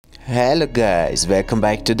Hello guys, welcome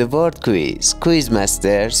back to the word quiz,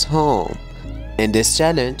 Quizmaster's home. In this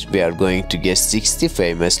challenge, we are going to guess 60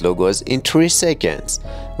 famous logos in 3 seconds.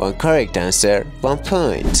 One correct answer, 1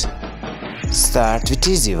 point. Start with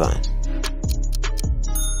easy one.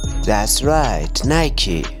 That's right,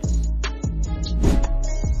 Nike.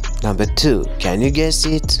 Number 2, can you guess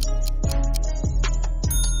it?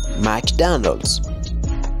 McDonald's.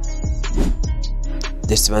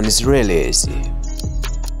 This one is really easy.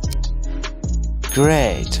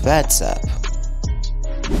 Great, WhatsApp.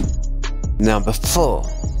 Number 4,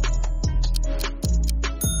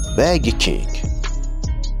 Burger King.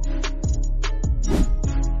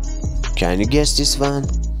 Can you guess this one?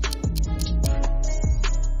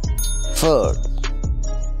 Ford.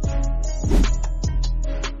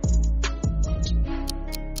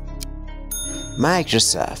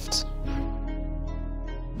 Microsoft.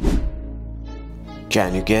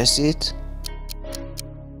 Can you guess it?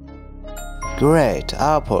 Great,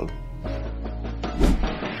 Apple.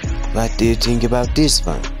 What do you think about this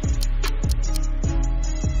one?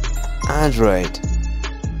 Android.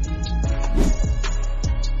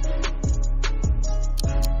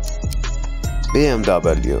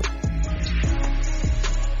 BMW.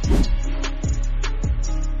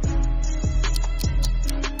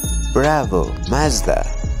 Bravo, Mazda.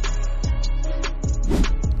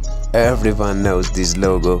 Everyone knows this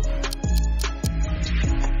logo.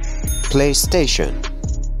 PlayStation.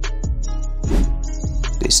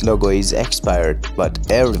 This logo is expired,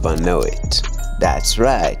 but everyone knows it. That's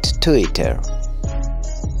right, Twitter.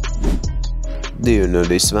 Do you know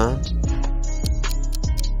this one?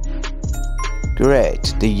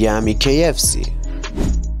 Great, the yummy KFC.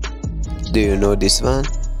 Do you know this one?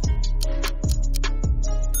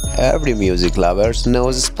 Every music lover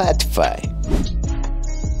knows Spotify.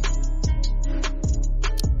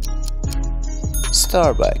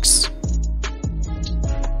 Starbucks.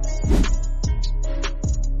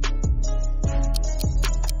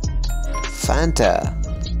 Fanta.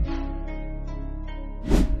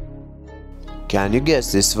 Can you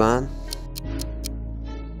guess this one?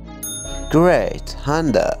 Great,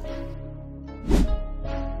 Honda.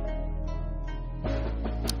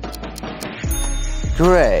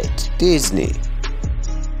 Great, Disney.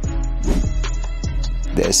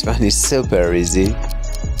 This one is super easy.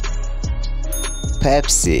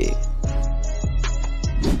 Pepsi.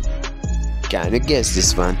 Can you guess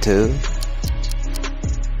this one too?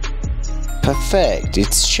 Perfect,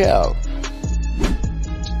 it's Shell.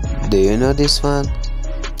 Do you know this one?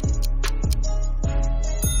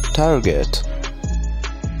 Target.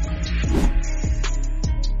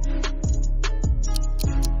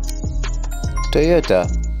 Toyota.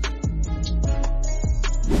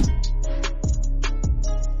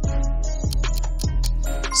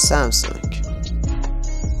 Samsung.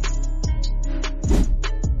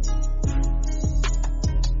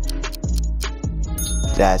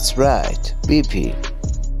 That's right, BP.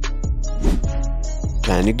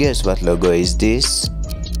 Can you guess what logo is this?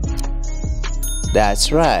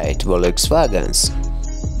 That's right, Volkswagen's.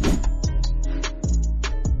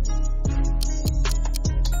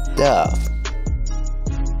 Dove.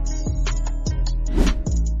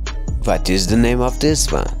 What is the name of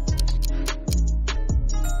this one?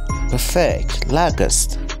 Perfect,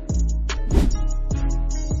 Lacoste.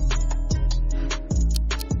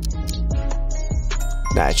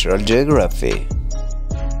 Natural Geography.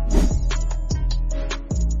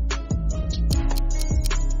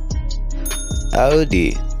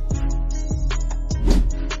 Audi.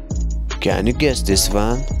 Can you guess this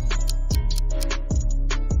one?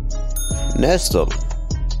 Nestle.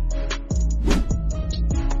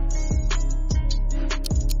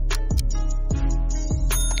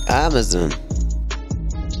 Amazon.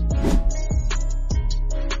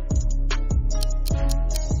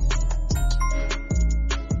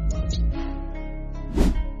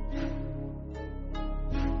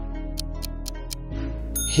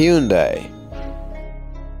 Hyundai.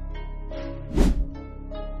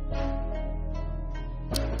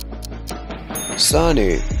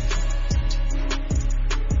 Sony.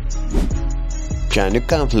 Can you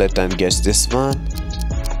complete and guess this one?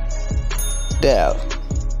 Dell.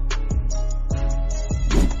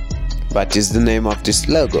 What is the name of this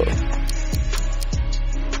logo?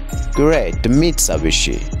 Great,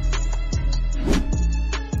 Mitsubishi.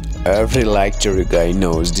 Every luxury guy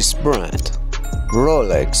knows this brand.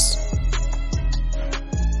 Rolex.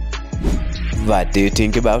 What do you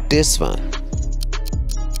think about this one?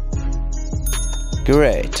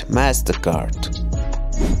 Great, MasterCard.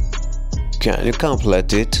 Can you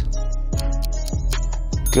complete it?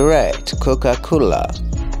 Great, Coca-Cola.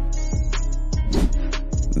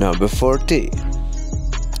 Number 40.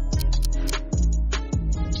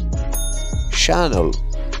 Channel.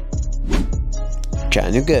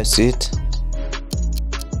 Can you guess it?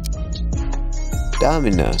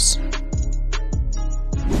 Domino's.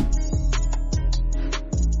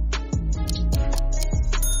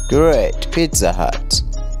 Great, Pizza Hut.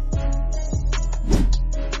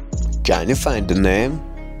 Can you find the name?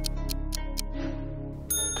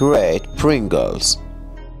 Great, Pringles.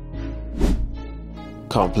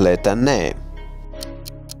 Complete the name.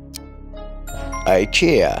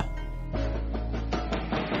 IKEA.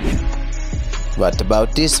 What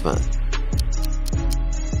about this one?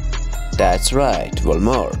 That's right,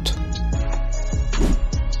 Walmart.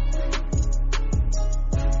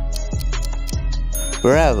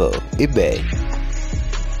 Bravo, eBay.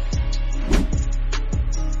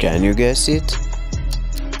 Can you guess it?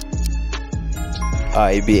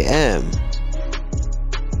 IBM.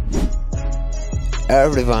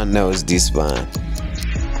 Everyone knows this one.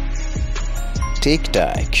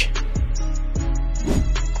 TikTok.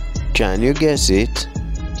 Can you guess it?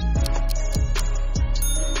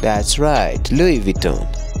 That's right, Louis Vuitton.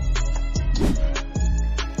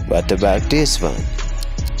 What about this one?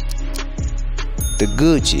 The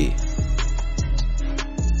Gucci.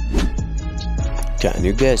 Can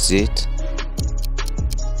you guess it?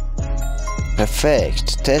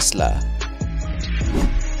 Perfect, Tesla.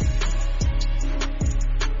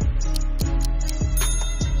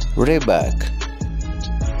 Reebok.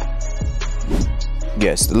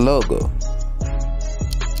 Guess the logo.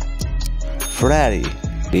 Ferrari,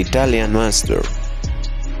 the Italian monster.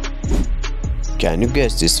 Can you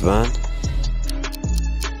guess this one?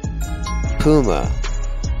 Puma.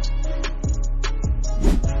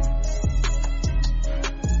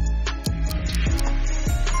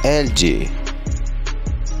 LG.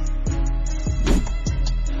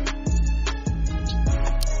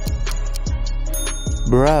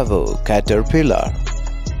 Bravo, Caterpillar.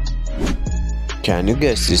 Can you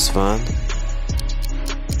guess this one?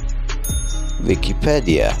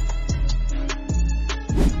 Wikipedia.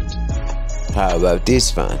 How about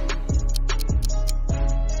this one?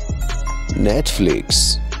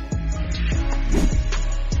 Netflix.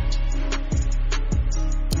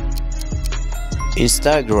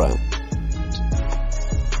 Instagram.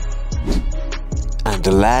 And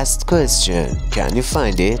the last question, can you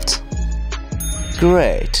find it?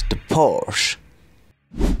 Great, the Porsche.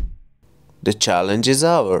 The challenge is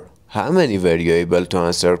over. How many were you able to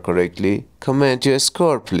answer correctly? Comment your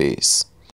score, please.